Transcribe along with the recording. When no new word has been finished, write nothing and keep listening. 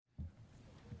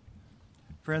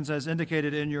Friends, as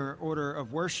indicated in your order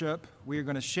of worship, we are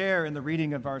going to share in the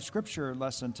reading of our scripture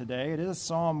lesson today. It is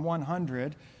Psalm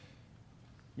 100.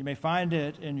 You may find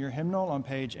it in your hymnal on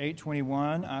page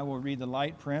 821. I will read the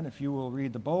light print. If you will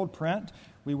read the bold print,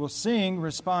 we will sing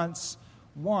response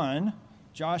 1.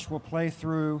 Josh will play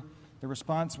through the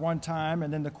response one time,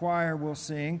 and then the choir will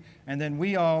sing, and then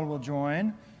we all will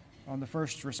join on the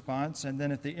first response, and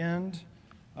then at the end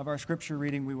of our scripture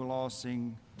reading, we will all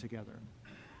sing together.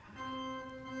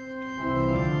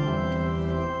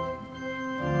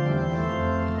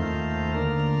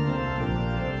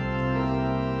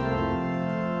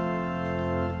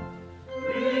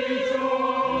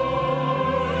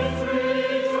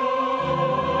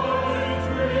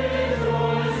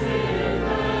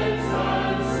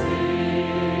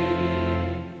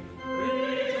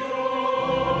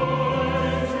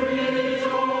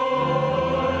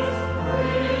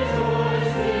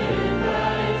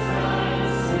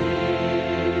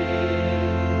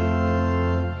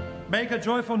 Make a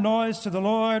joyful noise to the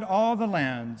Lord, all the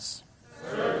lands.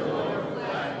 Serve the Lord with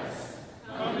gladness.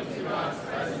 Come into God's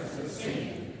presence and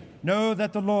sing. Know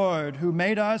that the Lord who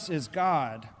made us is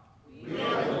God. We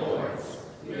are the Lord's.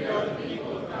 We are the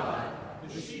people of God,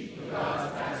 the sheep of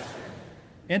God's pasture.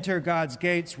 Enter God's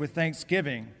gates with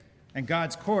thanksgiving and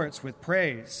God's courts with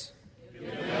praise.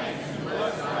 Give thanks and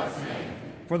bless God's name.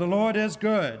 For the Lord is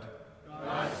good.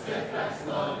 God's steadfast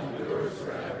love endures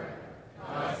forever.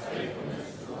 God's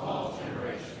faithfulness to all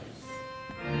generations.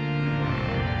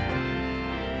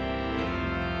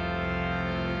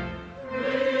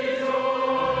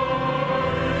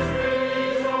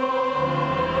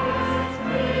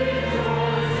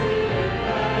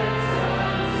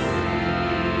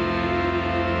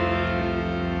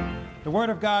 The Word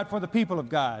of God for the people of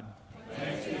God.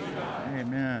 Thanks be to God.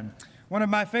 Amen. One of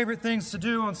my favorite things to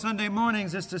do on Sunday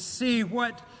mornings is to see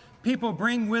what people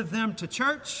bring with them to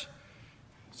church.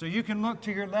 So you can look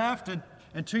to your left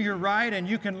and to your right, and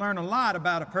you can learn a lot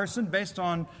about a person based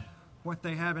on what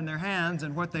they have in their hands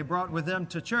and what they brought with them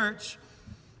to church.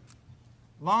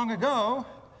 Long ago,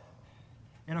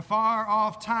 in a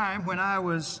far-off time when I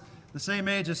was the same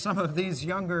age as some of these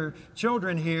younger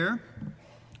children here,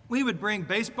 we would bring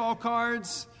baseball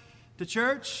cards to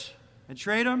church and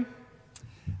trade them.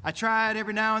 I tried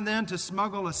every now and then to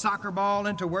smuggle a soccer ball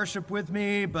into worship with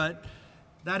me, but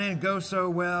that didn't go so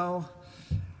well.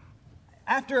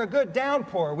 After a good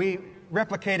downpour, we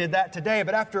replicated that today,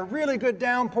 but after a really good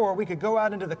downpour, we could go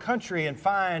out into the country and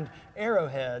find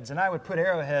arrowheads, and I would put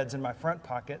arrowheads in my front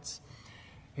pockets.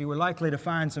 You were likely to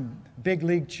find some Big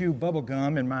League Chew bubble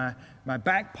gum in my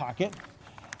back pocket.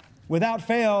 Without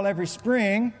fail, every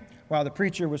spring, while the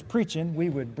preacher was preaching, we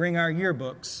would bring our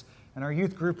yearbooks, and our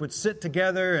youth group would sit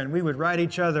together, and we would write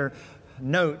each other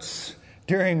notes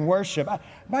during worship.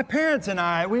 My parents and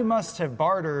I, we must have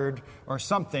bartered or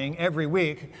something every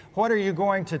week. What are you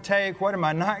going to take? What am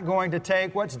I not going to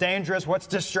take? What's dangerous? What's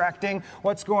distracting?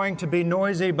 What's going to be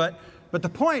noisy? But the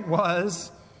point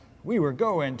was, we were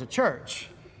going to church,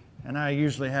 and I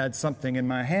usually had something in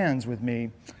my hands with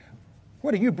me.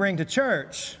 What do you bring to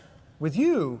church with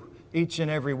you each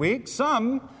and every week?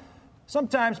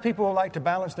 Sometimes people like to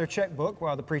balance their checkbook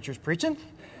while the preacher's preaching.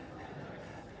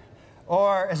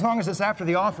 Or as long as it's after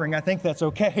the offering, I think that's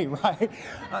okay, right?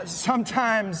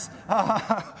 Sometimes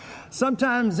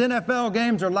NFL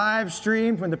games are live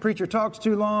streamed when the preacher talks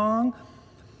too long.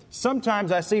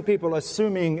 Sometimes I see people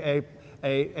assuming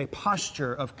a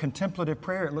posture of contemplative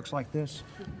prayer. It looks like this.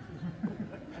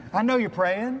 I know you're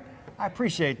praying. I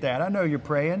appreciate that. I know you're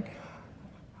praying.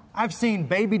 I've seen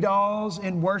baby dolls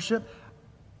in worship.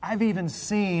 I've even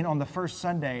seen on the first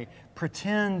Sunday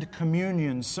pretend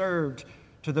communion served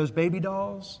to those baby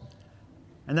dolls.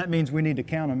 And that means we need to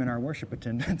count them in our worship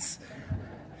attendance.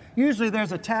 Usually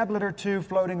there's a tablet or two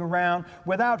floating around.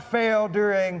 Without fail,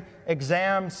 during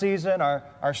exam season,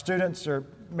 our students are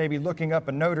maybe looking up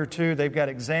a note or two. They've got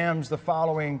exams the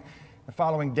following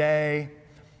day.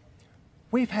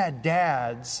 We've had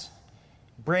dads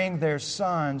bring their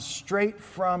sons straight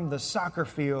from the soccer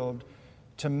field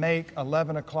to make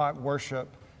 11 o'clock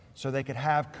worship so they could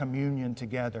have communion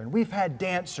together. And we've had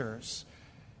dancers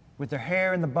with their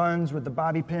hair in the buns, with the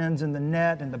bobby pins in the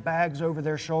net and the bags over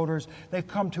their shoulders. They've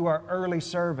come to our early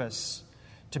service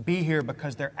to be here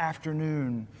because their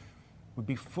afternoon would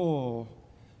be full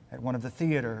at one of the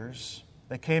theaters.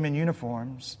 They came in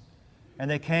uniforms, and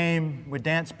they came with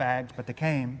dance bags, but they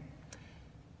came.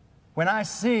 When I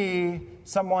see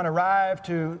someone arrive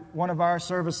to one of our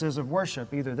services of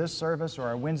worship, either this service or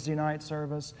our Wednesday night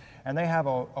service, and they have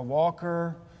a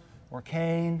walker or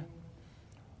cane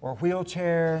or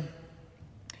wheelchair,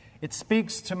 it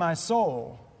speaks to my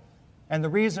soul And the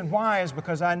reason why is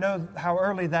because I know how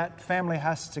early that family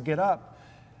has to get up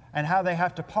and how they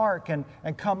have to park and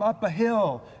come up a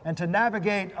hill and to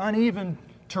navigate uneven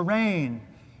terrain,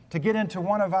 to get into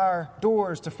one of our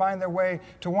doors, to find their way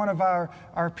to one of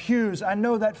our pews. I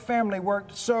know that family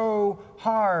worked so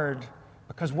hard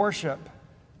because worship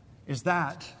is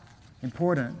that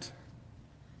important.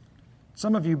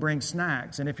 Some of you bring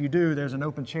snacks, and if you do, there's an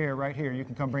open chair right here. You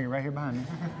can come bring it right here behind me.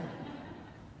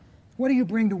 What do you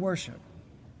bring to worship?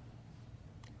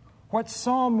 What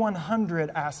Psalm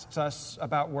 100 asks us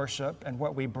about worship and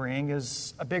what we bring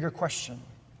is a bigger question.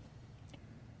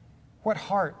 What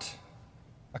heart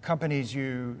accompanies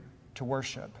you to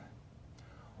worship?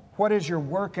 What is your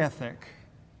work ethic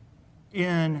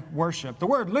in worship? The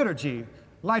word liturgy,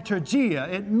 liturgia,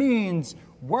 it means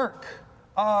work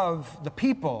of the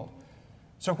people.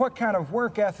 So what kind of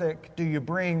work ethic do you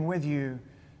bring with you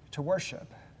to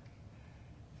worship?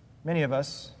 Many of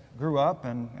us grew up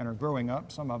and are growing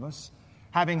up, some of us,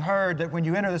 having heard that when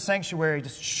you enter the sanctuary,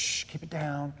 just shh, keep it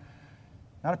down,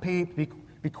 not a peep,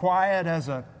 be quiet as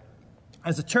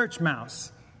a church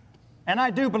mouse. And I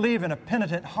do believe in a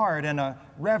penitent heart and a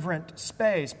reverent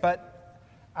space, but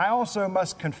I also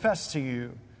must confess to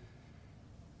you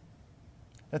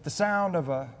that the sound of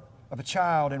a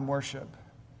child in worship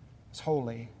is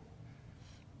holy.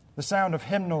 The sound of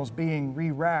hymnals being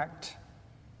re-racked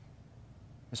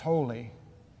is holy.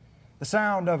 The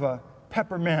sound of a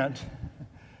peppermint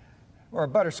or a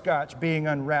butterscotch being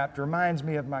unwrapped reminds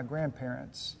me of my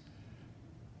grandparents,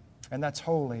 and that's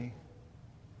holy.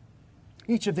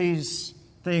 Each of these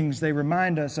things, they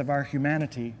remind us of our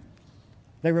humanity.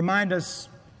 They remind us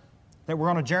that we're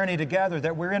on a journey together,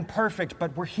 that we're imperfect,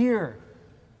 but we're here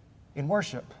in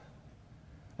worship,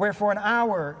 where for an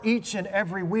hour each and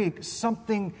every week,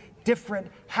 something different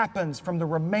happens from the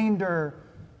remainder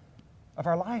of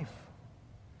our life.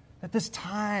 That this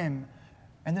time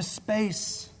and this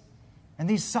space and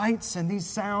these sights and these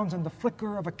sounds and the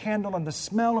flicker of a candle and the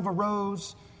smell of a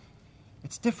rose,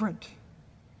 it's different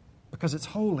because it's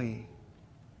holy.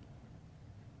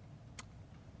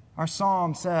 Our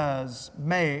psalm says,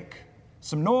 make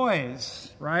some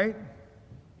noise, right?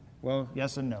 Well,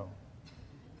 yes and no.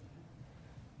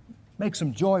 Make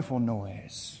some joyful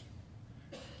noise.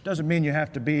 Doesn't mean you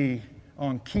have to be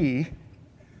on key,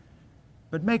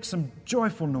 but make some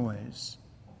joyful noise,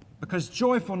 because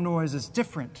joyful noise is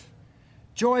different.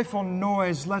 Joyful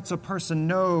noise lets a person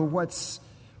know what's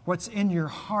in your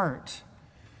heart.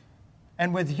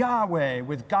 And with Yahweh,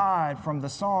 with God from the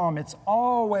psalm, it's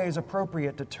always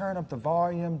appropriate to turn up the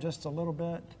volume just a little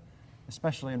bit,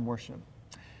 especially in worship.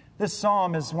 This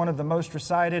psalm is one of the most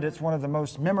recited. It's one of the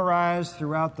most memorized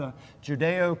throughout the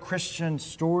Judeo-Christian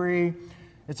story.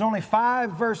 It's only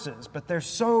 5 verses, but they're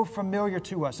so familiar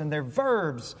to us, and their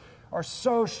verbs are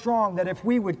so strong that if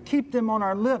we would keep them on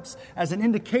our lips as an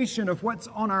indication of what's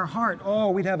on our heart,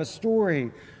 we'd have a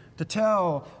story to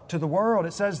tell to the world.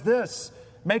 It says this: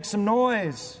 make some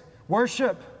noise,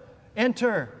 worship,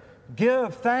 enter,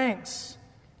 give thanks,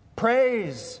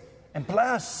 praise, and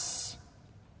bless.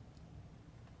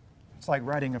 It's like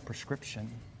writing a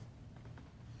prescription.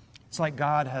 It's like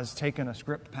God has taken a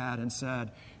script pad and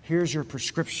said, here's your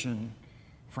prescription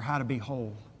for how to be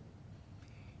whole.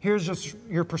 Here's just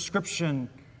your prescription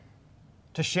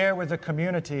to share with the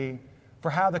community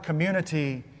for how the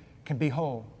community can be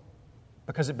whole,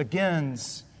 because it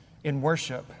begins in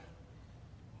worship.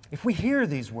 If we hear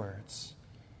these words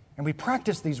and we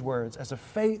practice these words as a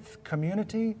faith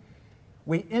community,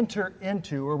 we enter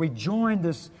into, or we join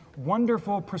this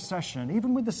wonderful procession,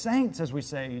 even with the saints, as we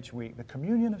say each week, the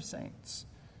communion of saints.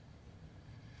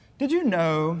 Did you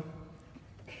know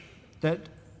that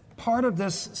part of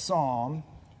this psalm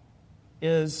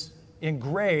is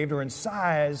engraved or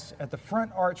incised at the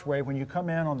front archway when you come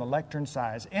in on the lectern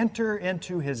sides? Enter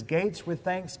into his gates with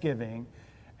thanksgiving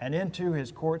and into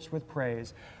his courts with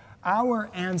praise. Our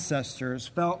ancestors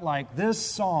felt like this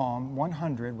Psalm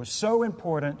 100 was so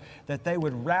important that they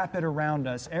would wrap it around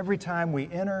us every time we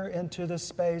enter into this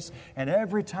space and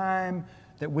every time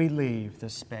that we leave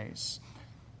this space.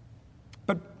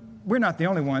 But we're not the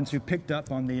only ones who picked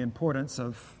up on the importance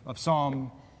of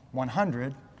Psalm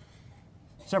 100.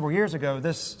 Several years ago,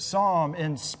 this psalm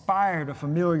inspired a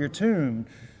familiar tune.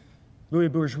 Louis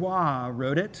Bourgeois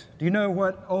wrote it. Do you know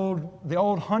what the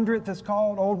old 100th is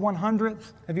called? Old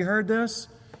 100th? Have you heard this?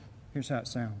 Here's how it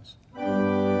sounds. The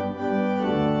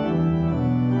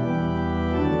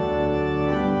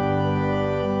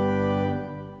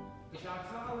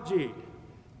doxology.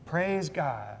 Praise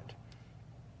God.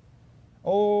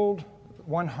 Old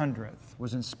 100th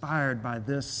was inspired by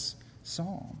this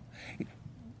psalm.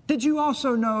 Did you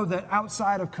also know that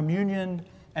outside of communion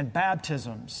and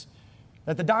baptisms,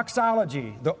 that the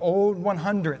doxology, the old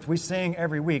 100th we sing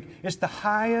every week, is the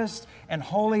highest and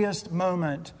holiest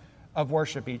moment of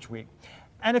worship each week?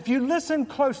 And if you listen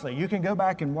closely, you can go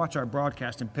back and watch our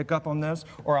broadcast and pick up on this,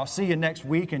 or I'll see you next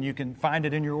week and you can find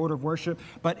it in your order of worship.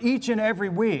 But each and every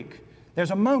week, there's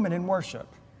a moment in worship,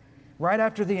 right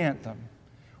after the anthem,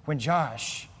 when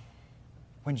Josh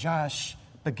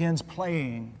begins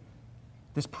playing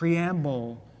this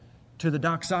preamble to the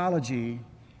doxology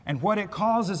and what it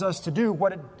causes us to do,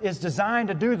 what it is designed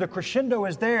to do. The crescendo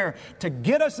is there to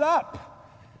get us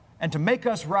up and to make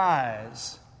us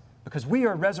rise, because we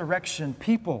are resurrection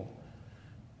people.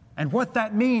 And what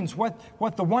that means, what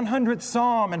the 100th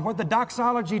Psalm and what the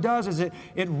doxology does is it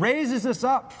raises us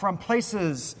up from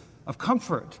places of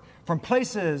comfort, from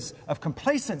places of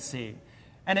complacency,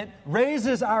 and it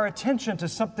raises our attention to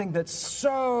something that's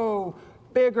so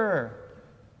bigger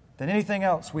than anything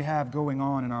else we have going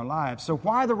on in our lives. So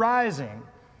why the rising?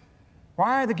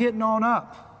 Why the getting on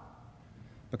up?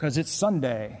 Because it's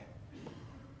Sunday.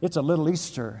 It's a little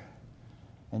Easter.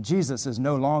 And Jesus is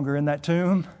no longer in that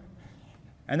tomb.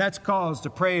 And that's cause to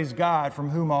praise God, from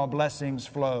whom all blessings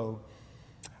flow.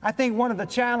 I think one of the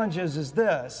challenges is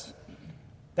this,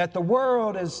 that the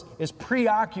world is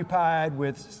preoccupied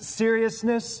with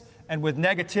seriousness and with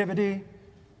negativity.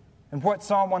 And what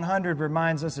Psalm 100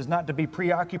 reminds us is not to be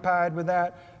preoccupied with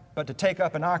that, but to take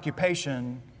up an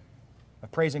occupation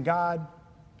of praising God.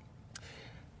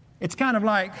 It's kind of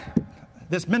like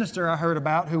this minister I heard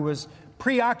about who was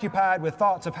preoccupied with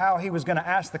thoughts of how he was going to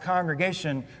ask the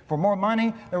congregation for more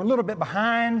money. They were a little bit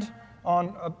behind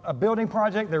on a building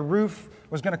project. Their roof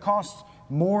was going to cost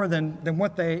more than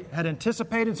what they had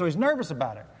anticipated, so he's nervous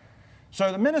about it.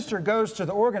 So the minister goes to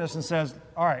the organist and says,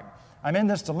 all right, I'm in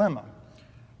this dilemma.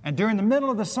 And during the middle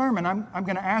of the sermon, I'm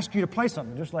going to ask you to play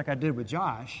something, just like I did with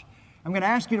Josh. I'm going to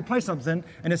ask you to play something,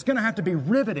 and it's going to have to be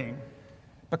riveting,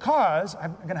 because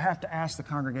I'm going to have to ask the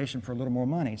congregation for a little more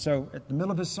money. So at the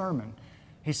middle of his sermon,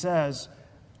 he says,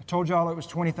 I told y'all it was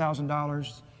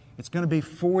 $20,000. It's going to be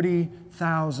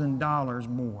 $40,000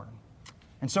 more.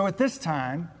 And so at this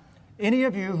time, any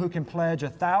of you who can pledge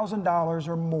 $1,000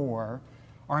 or more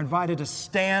are invited to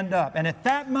stand up. And at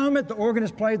that moment, the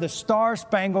organist played the Star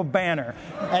Spangled Banner,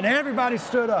 and everybody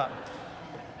stood up.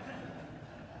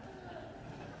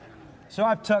 So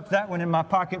I've tucked that one in my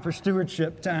pocket for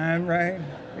stewardship time, right?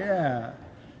 Yeah.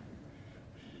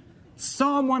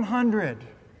 Psalm 100.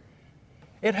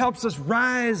 It helps us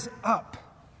rise up,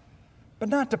 but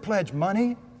not to pledge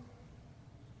money,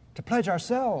 to pledge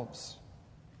ourselves,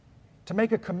 to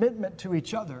make a commitment to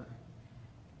each other,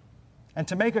 and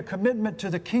to make a commitment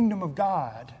to the kingdom of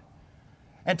God,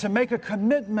 and to make a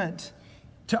commitment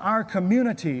to our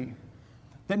community,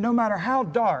 that no matter how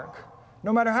dark,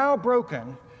 no matter how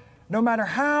broken, no matter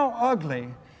how ugly,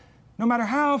 no matter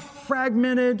how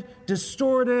fragmented,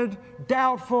 distorted,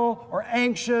 doubtful, or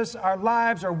anxious our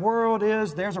lives or world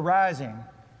is, there's a rising.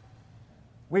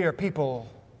 We are people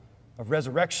of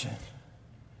resurrection.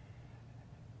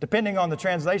 Depending on the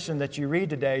translation that you read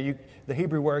today, the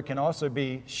Hebrew word can also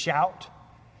be shout.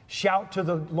 Shout to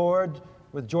the Lord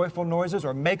with joyful noises,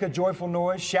 or make a joyful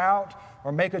noise. Shout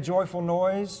or make a joyful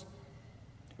noise.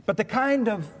 But the kind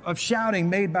of shouting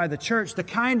made by the church, the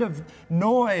kind of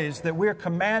noise that we're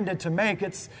commanded to make,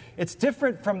 it's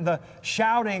different from the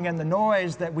shouting and the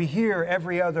noise that we hear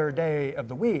every other day of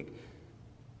the week.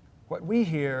 What we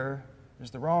hear is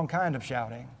the wrong kind of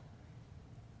shouting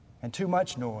and too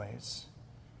much noise.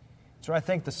 So I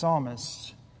think the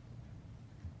psalmist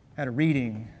had a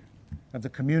reading of the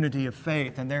community of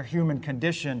faith and their human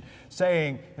condition,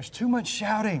 saying, there's too much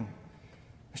shouting,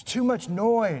 there's too much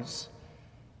noise.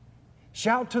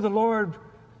 Shout to the Lord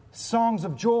songs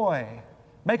of joy.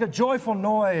 Make a joyful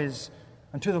noise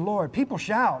unto the Lord. People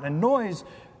shout, and noise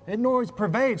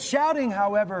pervades. Shouting,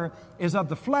 however, is of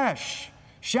the flesh.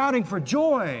 Shouting for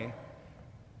joy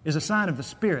is a sign of the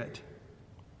Spirit.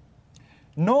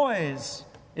 Noise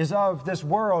is of this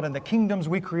world and the kingdoms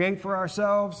we create for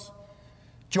ourselves.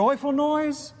 Joyful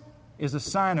noise is a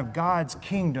sign of God's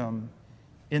kingdom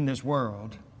in this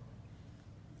world.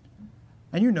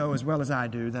 And you know as well as I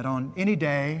do that on any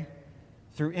day,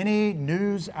 through any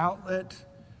news outlet,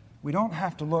 we don't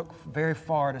have to look very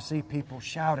far to see people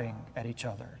shouting at each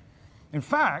other. In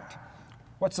fact,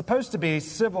 what's supposed to be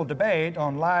civil debate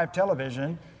on live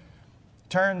television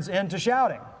turns into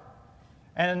shouting,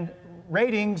 and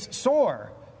ratings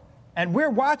soar. And we're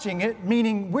watching it,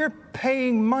 meaning we're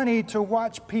paying money to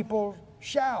watch people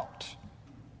shout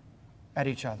at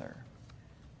each other.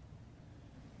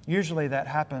 Usually that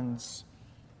happens,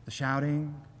 the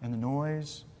shouting and the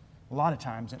noise, A lot of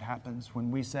times it happens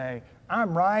when we say,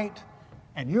 I'm right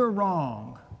and you're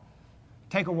wrong.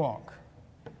 Take a walk.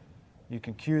 You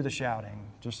can cue the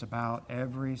shouting just about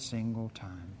every single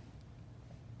time.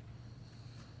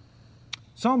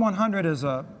 Psalm 100 is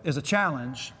a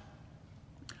challenge.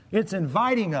 It's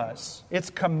inviting us, it's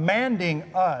commanding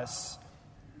us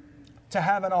to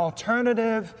have an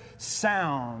alternative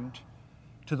sound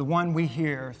to the one we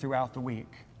hear throughout the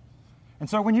week. And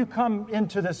so when you come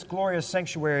into this glorious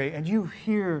sanctuary and you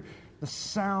hear the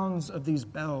sounds of these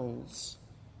bells,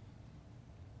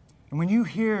 and when you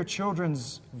hear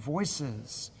children's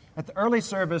voices, at the early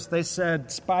service they said,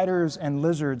 spiders and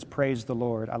lizards praise the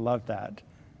Lord. I love that.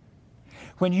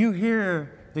 When you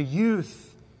hear the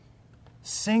youth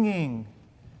singing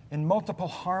in multiple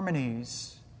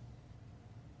harmonies,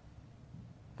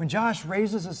 when Josh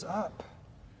raises us up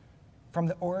from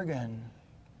the organ,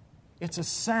 it's a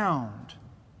sound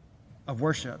of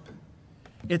worship.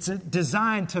 It's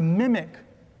designed to mimic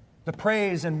the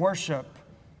praise and worship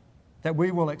that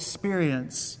we will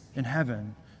experience in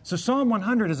heaven. So Psalm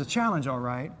 100 is a challenge, all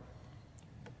right.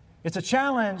 It's a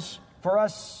challenge for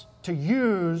us to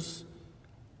use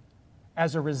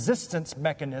as a resistance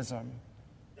mechanism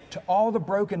to all the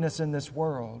brokenness in this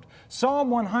world. Psalm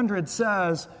 100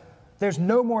 says, there's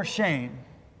no more shame.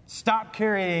 Stop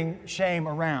carrying shame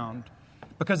around.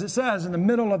 Because it says in the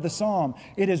middle of the psalm,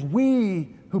 it is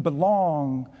we who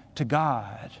belong to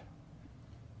God.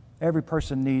 Every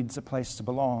person needs a place to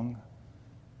belong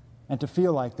and to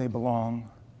feel like they belong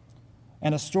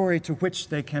and a story to which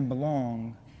they can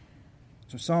belong.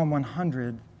 So Psalm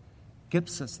 100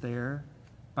 gets us there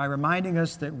by reminding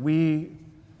us that we're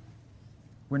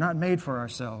not made for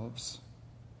ourselves.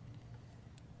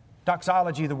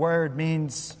 Doxology, the word,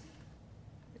 means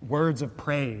words of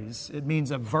praise. It means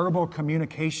a verbal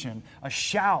communication, a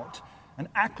shout, an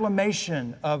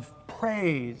acclamation of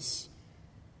praise.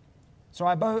 So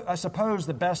I suppose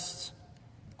the best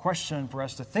question for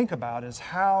us to think about is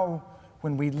how,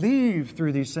 when we leave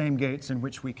through these same gates in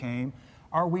which we came,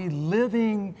 are we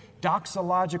living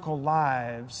doxological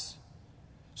lives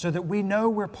so that we know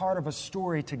we're part of a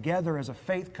story together as a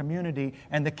faith community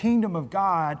and the kingdom of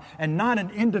God and not an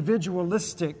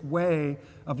individualistic way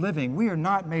of living. We are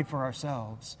not made for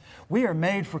ourselves. We are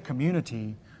made for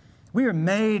community. We are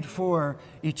made for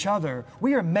each other.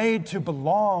 We are made to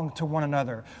belong to one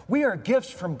another. We are gifts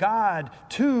from God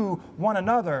to one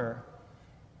another.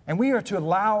 And we are to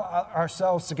allow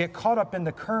ourselves to get caught up in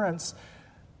the currents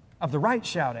of the right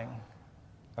shouting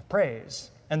of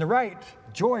praise and the right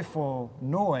joyful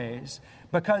noise,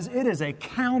 because it is a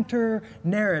counter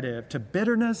narrative to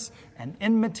bitterness and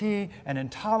enmity and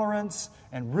intolerance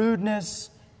and rudeness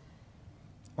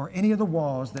or any of the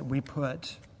walls that we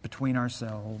put between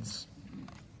ourselves.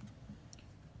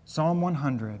 Psalm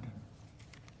 100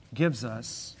 gives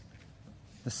us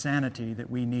the sanity that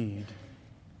we need.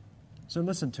 So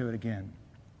listen to it again.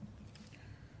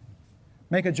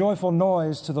 Make a joyful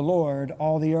noise to the Lord,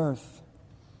 all the earth.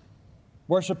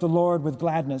 Worship the Lord with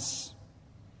gladness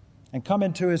and come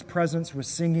into his presence with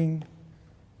singing.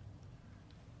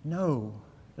 Know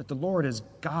that the Lord is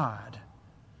God.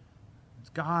 It's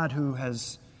God who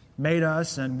has made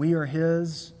us and we are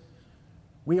his.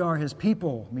 We are his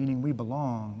people, meaning we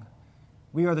belong.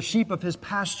 We are the sheep of his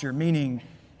pasture, meaning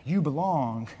you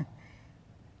belong.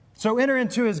 So enter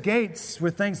into his gates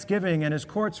with thanksgiving and his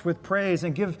courts with praise,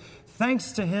 and give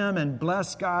thanks to him and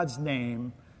bless God's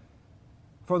name.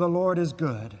 For the Lord is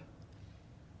good,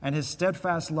 and his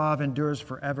steadfast love endures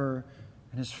forever,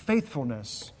 and his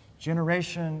faithfulness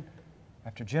generation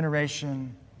after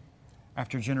generation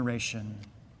after generation.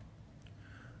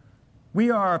 We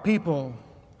are a people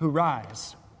who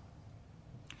rise.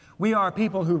 We are a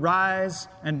people who rise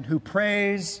and who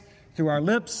praise through our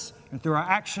lips and through our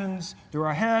actions, through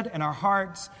our head and our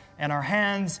hearts and our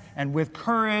hands, and with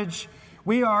courage.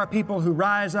 We are a people who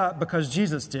rise up because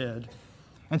Jesus did.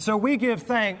 And so we give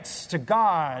thanks to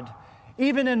God,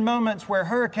 even in moments where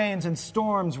hurricanes and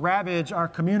storms ravage our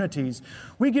communities.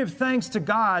 We give thanks to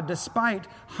God despite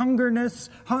hunger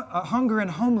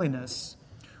and homeliness.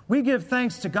 We give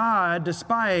thanks to God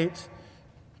despite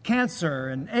cancer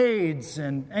and AIDS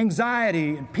and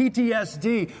anxiety and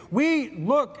PTSD. We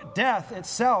look death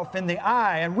itself in the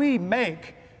eye and we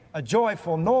make a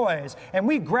joyful noise, and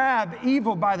we grab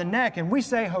evil by the neck and we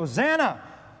say, Hosanna,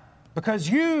 because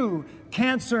you,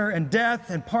 cancer and death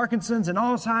and Parkinson's and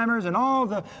Alzheimer's and all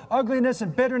the ugliness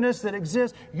and bitterness that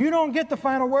exists, you don't get the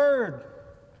final word.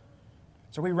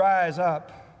 So we rise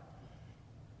up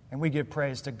and we give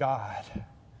praise to God.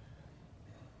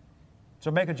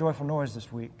 So make a joyful noise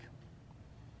this week.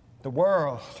 The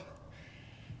world,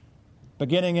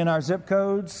 beginning in our zip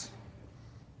codes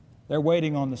They're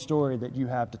waiting on the story that you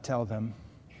have to tell them.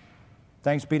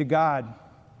 Thanks be to God.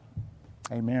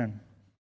 Amen.